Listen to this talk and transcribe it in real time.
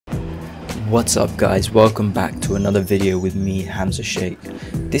What's up guys, welcome back to another video with me, Hamza Shaikh.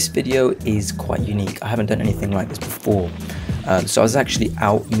 This video is quite unique. I haven't done anything like this before. So I was actually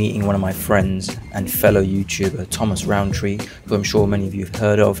out meeting one of my friends and fellow YouTuber, Thomas Rowntree, who I'm sure many of you have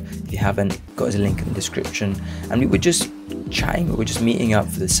heard of. If you haven't, got his link in the description. And we were just chatting, we were just meeting up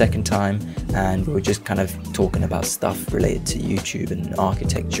for the second time, and we were just kind of talking about stuff related to YouTube and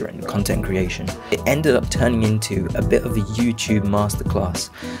architecture and content creation. It ended up turning into a bit of a YouTube masterclass,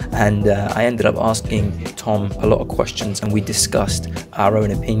 and I ended up asking Tom a lot of questions, and we discussed our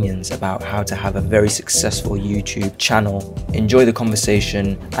own opinions about how to have a very successful YouTube channel. Enjoy the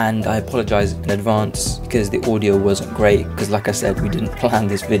conversation, and I apologize in advance because the audio wasn't great, because like I said, we didn't plan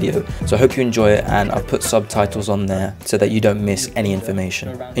this video. So I hope you enjoy it, and I'll put subtitles on there so that you don't miss any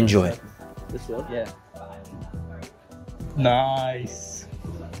information. Enjoy. This one? Yeah. Nice.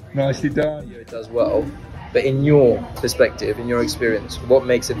 Nicely done. It does well. But in your perspective, in your experience, what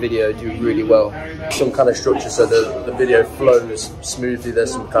makes a video do really well? Some kind of structure so the video flows smoothly,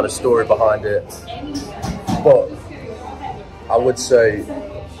 there's some kind of story behind it. But I would say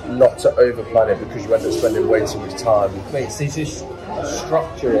not to overplan it, because you end up spending way too much time. Wait, so you just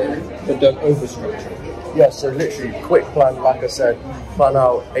structure it, but don't over-structure it? Yeah, so literally quick plan, like I said, plan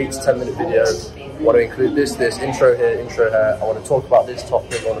out 8 to 10 minute video. I want to include this, intro here, I want to talk about this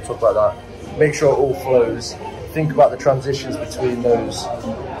topic, I want to talk about that. Make sure it all flows. Think about the transitions between those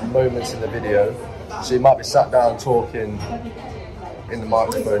moments in the video. So you might be sat down talking in the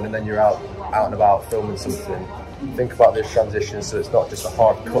microphone, and then you're out and about filming something. Think about this transition so it's not just a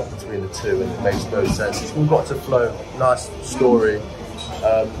hard cut between the two and it makes no sense. It's all got to flow. Nice story,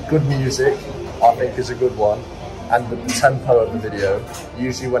 good music, I think is a good one, and the tempo of the video.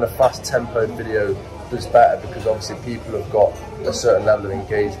 Usually when a fast tempoed video does better, because obviously people have got a certain level of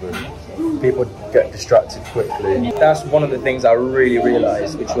engagement. People get distracted quickly. That's one of the things I really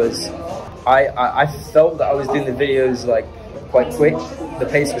realized, which was I felt that I was doing the videos like quite quick, the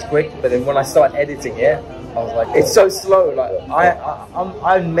pace was quick, but then when I started editing it, I was like, it's so slow. Like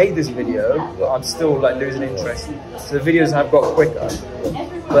I made this video, but I'm still like losing interest. So the videos have got quicker.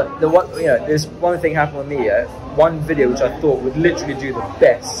 But the one, you know, there's one thing happened with me. One video which I thought would literally do the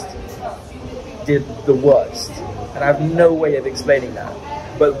best did the worst, and I have no way of explaining that.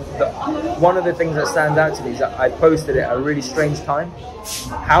 But one of the things that stands out to me is that I posted it at a really strange time.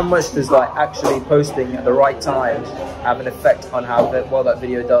 How much does like actually posting at the right time have an effect on how well that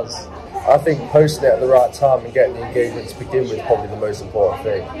video does? I think posting it at the right time and getting the engagement to begin with is probably the most important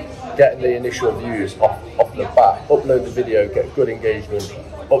thing. Getting the initial views off the bat, upload the video, get good engagement,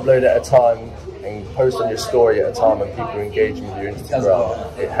 upload it at a time and post on your story at a time when people are engaging with your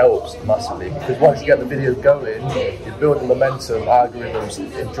Instagram. It helps massively, because once you get the video going, you're building momentum, algorithms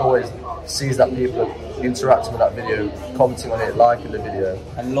sees that people are interacting with that video, commenting on it, liking the video.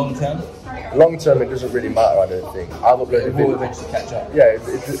 And long term? Long term, it doesn't really matter, I don't think. I've uploaded It will eventually catch up. Yeah,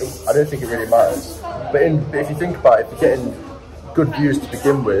 I don't think it really matters. But if you think about it, if you're getting good views to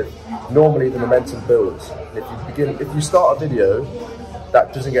begin with, normally the momentum builds. And if you start a video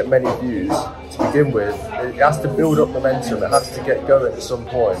that doesn't get many views to begin with, it has to build up momentum, it has to get going at some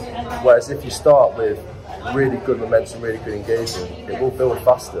point. Whereas if you start with really good momentum, really good engagement, it will build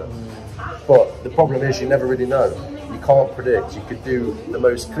faster. But the problem is you never really know. You can't predict. You could do the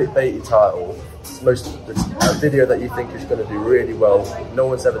most clickbaity title, a video that you think is going to do really well. No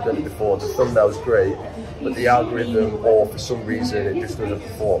one's ever done it before. The thumbnail's great, but the algorithm, or for some reason, it just doesn't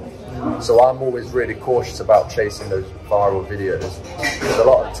perform. So I'm always really cautious about chasing those viral videos, because a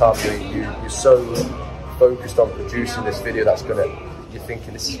lot of the time you're so focused on producing this video you're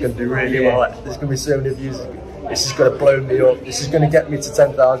thinking this is going to do really well. There's going to be so many views. This is going to blow me up. This is going to get me to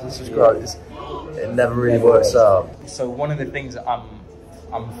 10,000 subscribers. It never really works out. So one of the things that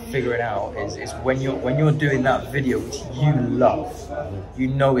I'm figuring out is when you're doing that video which you love, you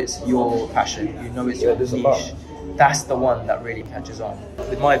know it's your passion, you know it's your niche. That's the one that really catches on.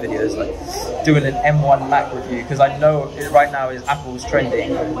 With my videos, like doing an M1 Mac review, because I know it right now is Apple's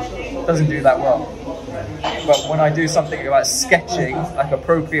trending, doesn't do that well. But when I do something about sketching, like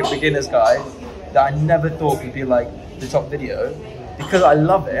appropriate beginner's guide, that I never thought would be like the top video, because I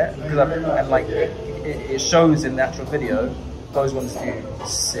love it, and like it shows in the actual video, those ones do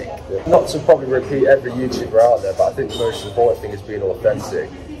sick. Not to probably repeat every YouTuber out there, but I think the most important thing is being authentic.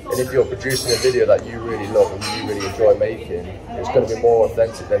 And if you're producing a video that you really love and you really enjoy making, it's going to be more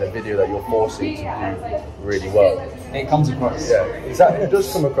authentic than a video that you're forcing to do really well. It comes across. Yeah, exactly. It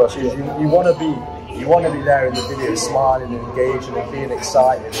does come across, because you want to be there in the video, smiling and engaging and being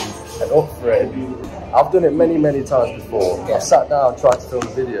excited and up for it. I've done it many times before. I sat down and tried to film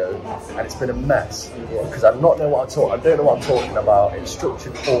a video, and it's been a mess because I don't know what I'm talking about. It's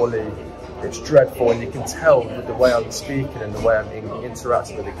structured poorly. it's dreadful, and you can tell with the way I'm speaking and the way I'm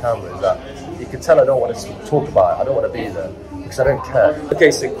interacting with the camera is that you can tell I don't want to talk about it. I don't want to be there because I don't care.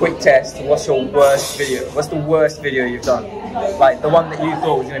 Okay, so quick test. What's your worst video? What's the worst video you've done? Like the one that you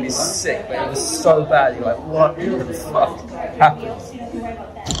thought was going to be sick, but it was so bad. You're like, what the fuck happened?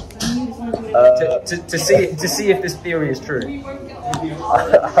 To see if this theory is true.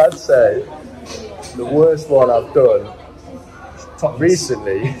 I'd say the worst one I've done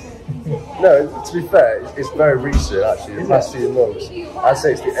recently. No, to be fair, it's very recent actually, the past few months. I'd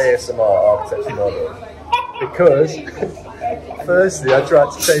say it's the ASMR architecture model. Because, firstly, I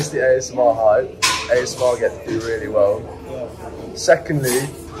tried to chase the ASMR hype. ASMR get to do really well. Secondly,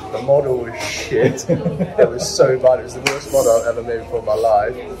 the model was shit. It was so bad, it was the worst model I've ever made for my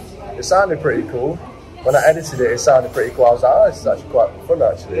life. It sounded pretty cool. When I edited it, it sounded pretty cool. I was like, oh, this is actually quite fun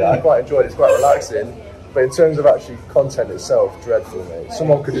actually. I quite enjoyed it, it's quite relaxing. But in terms of actually content itself, dreadful, mate.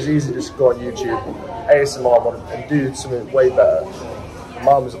 Someone could as easily just go on YouTube, ASMR model, and do something way better.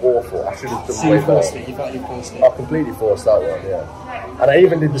 Mine was awful. I should have done way better. You thought you forced it? I completely forced that one, yeah. And I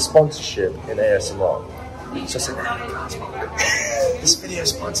even did the sponsorship in ASMR. So I said, hey, this video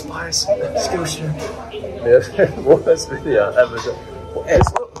is sponsored by Skillshare. Yeah, worst video I've ever done.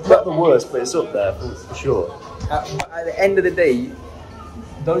 It's not the worst, but it's up there for sure. At the end of the day,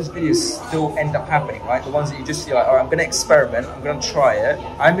 those videos still end up happening, right? The ones that you just feel like, all right, I'm going to experiment, I'm going to try it.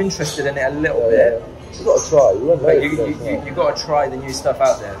 I'm interested in it a little bit. You've got to try. You got to try the new stuff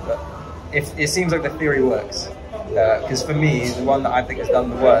out there. But if it seems like the theory works, because for me, the one that I think has done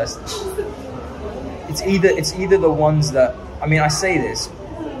the worst, it's either the ones that, I mean, I say this,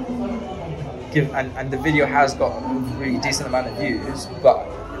 and the video has got a really decent amount of views, but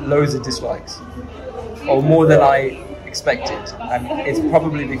loads of dislikes, or more than I expected, and it's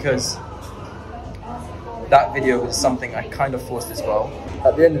probably because that video was something I kind of forced as well.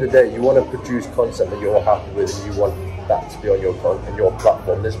 At the end of the day, you want to produce content that you're happy with, and you want that to be on your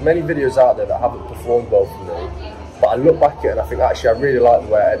platform. There's many videos out there that haven't performed well for me, but I look back at it and I think actually I really like the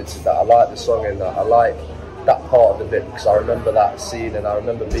way I edited that. I like the song in that. I like that part of the bit because I remember that scene and I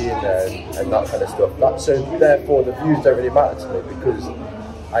remember being there and that kind of stuff. So therefore, the views don't really matter to me because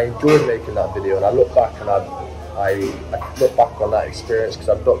I enjoyed making that video, and I look back and I look back on that experience because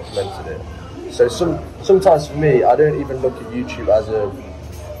I've documented it. So sometimes for me, I don't even look at YouTube as a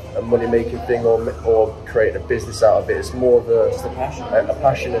money-making thing or creating a business out of it. It's more of a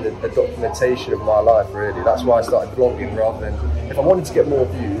passion and a documentation of my life, really. That's why I started vlogging rather than, if I wanted to get more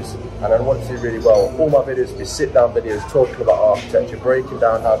views and I wanted to do really well, all my videos would be sit-down videos talking about architecture, breaking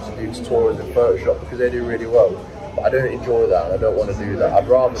down how to do tutorials in Photoshop because they do really well. But I don't enjoy that and I don't want to do that. I'd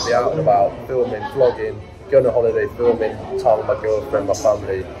rather be out and about, filming, vlogging, going on holiday, filming, time with my girlfriend, my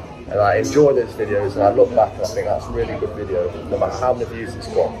family. And I enjoy those videos and I look back and I think that's a really good video, no matter how many views it's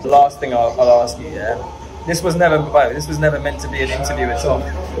got. The last thing I'll ask you, yeah? This was never meant to be an interview at all.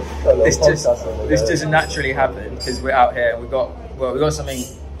 This just naturally happened because we're out here and we got something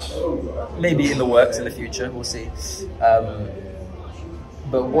maybe in the works in the future, we'll see.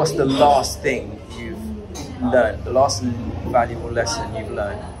 But what's the last thing you've learned, the last valuable lesson you've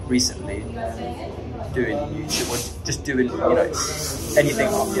learned recently doing YouTube, or just doing, anything,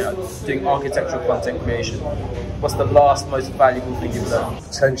 doing architectural content creation? What's the last most valuable thing you've learned?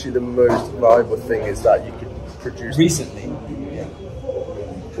 Potentially the most valuable thing is that you could produce... Recently? Yeah.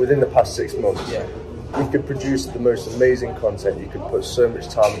 Within the past 6 months. Yeah. You could produce the most amazing content, you could put so much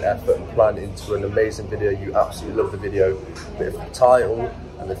time and effort and plan into an amazing video, you absolutely love the video, but if the title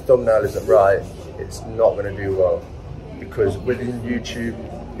and the thumbnail isn't right, it's not going to do well. Because within YouTube,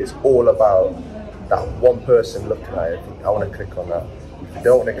 it's all about that one person looking at it, I want to click on that. If you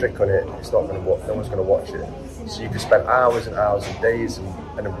don't want to click on it, it's not going to watch, no one's going to watch it. So you can spend hours and hours and days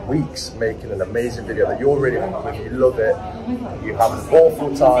and weeks making an amazing video that you're really happy with, you love it, you have an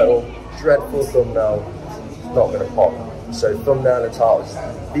awful title, dreadful thumbnail, it's not going to pop. So thumbnail and title is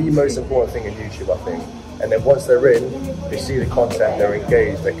the most important thing in YouTube, I think. And then once they're in, they see the content, they're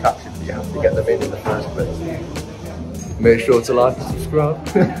engaged, they're captured, but you have to get them in the first place. Make sure to like and subscribe.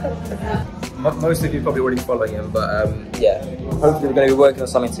 Most of you are probably already following him, but yeah, hopefully we're going to be working on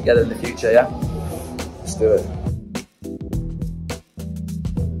something together in the future, yeah? Let's do it.